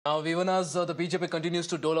Now, even as the BJP continues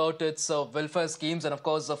to dole out its welfare schemes and, of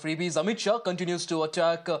course, freebies, Amit Shah continues to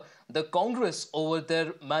attack the Congress over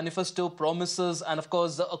their manifesto promises and, of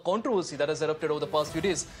course, a controversy that has erupted over the past few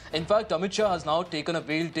days. In fact, Amit Shah has now taken a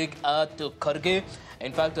veiled dig at Kharge.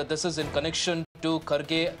 In fact, this is in connection to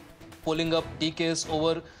Kharge pulling up DKs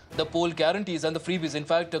over the poll guarantees and the freebies. In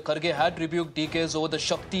fact, Kharge had rebuked DKs over the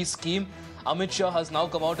Shakti scheme. Amit Shah has now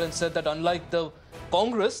come out and said that unlike the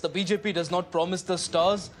Congress, the BJP does not promise the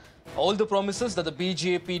stars. All the promises that the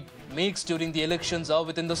BJP makes during the elections are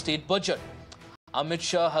within the state budget. Amit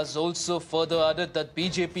Shah has also further added that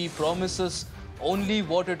BJP promises only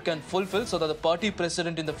what it can fulfill so that the party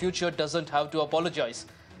president in the future doesn't have to apologize.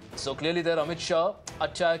 So clearly there Amit Shah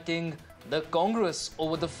attacking the Congress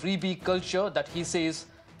over the freebie culture that he says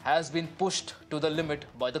has been pushed to the limit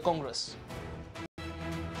by the Congress.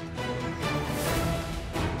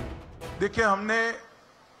 देखिए, हमने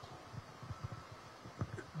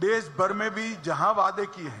देश भर में भी जहां वादे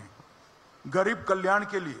किए हैं गरीब कल्याण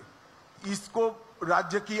के लिए, इसको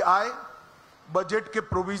राज्य की आय, बजट के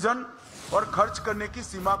प्रोविजन और खर्च करने की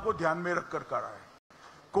सीमा को ध्यान में रखकर करा है।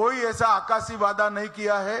 कोई ऐसा आकाशी वादा नहीं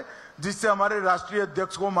किया है जिससे हमारे राष्ट्रीय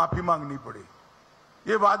अध्यक्ष को माफी मांगनी पड़े।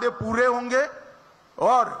 ये वादे पूरे होंगे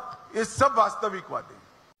और ये सब वास्तविक वादे।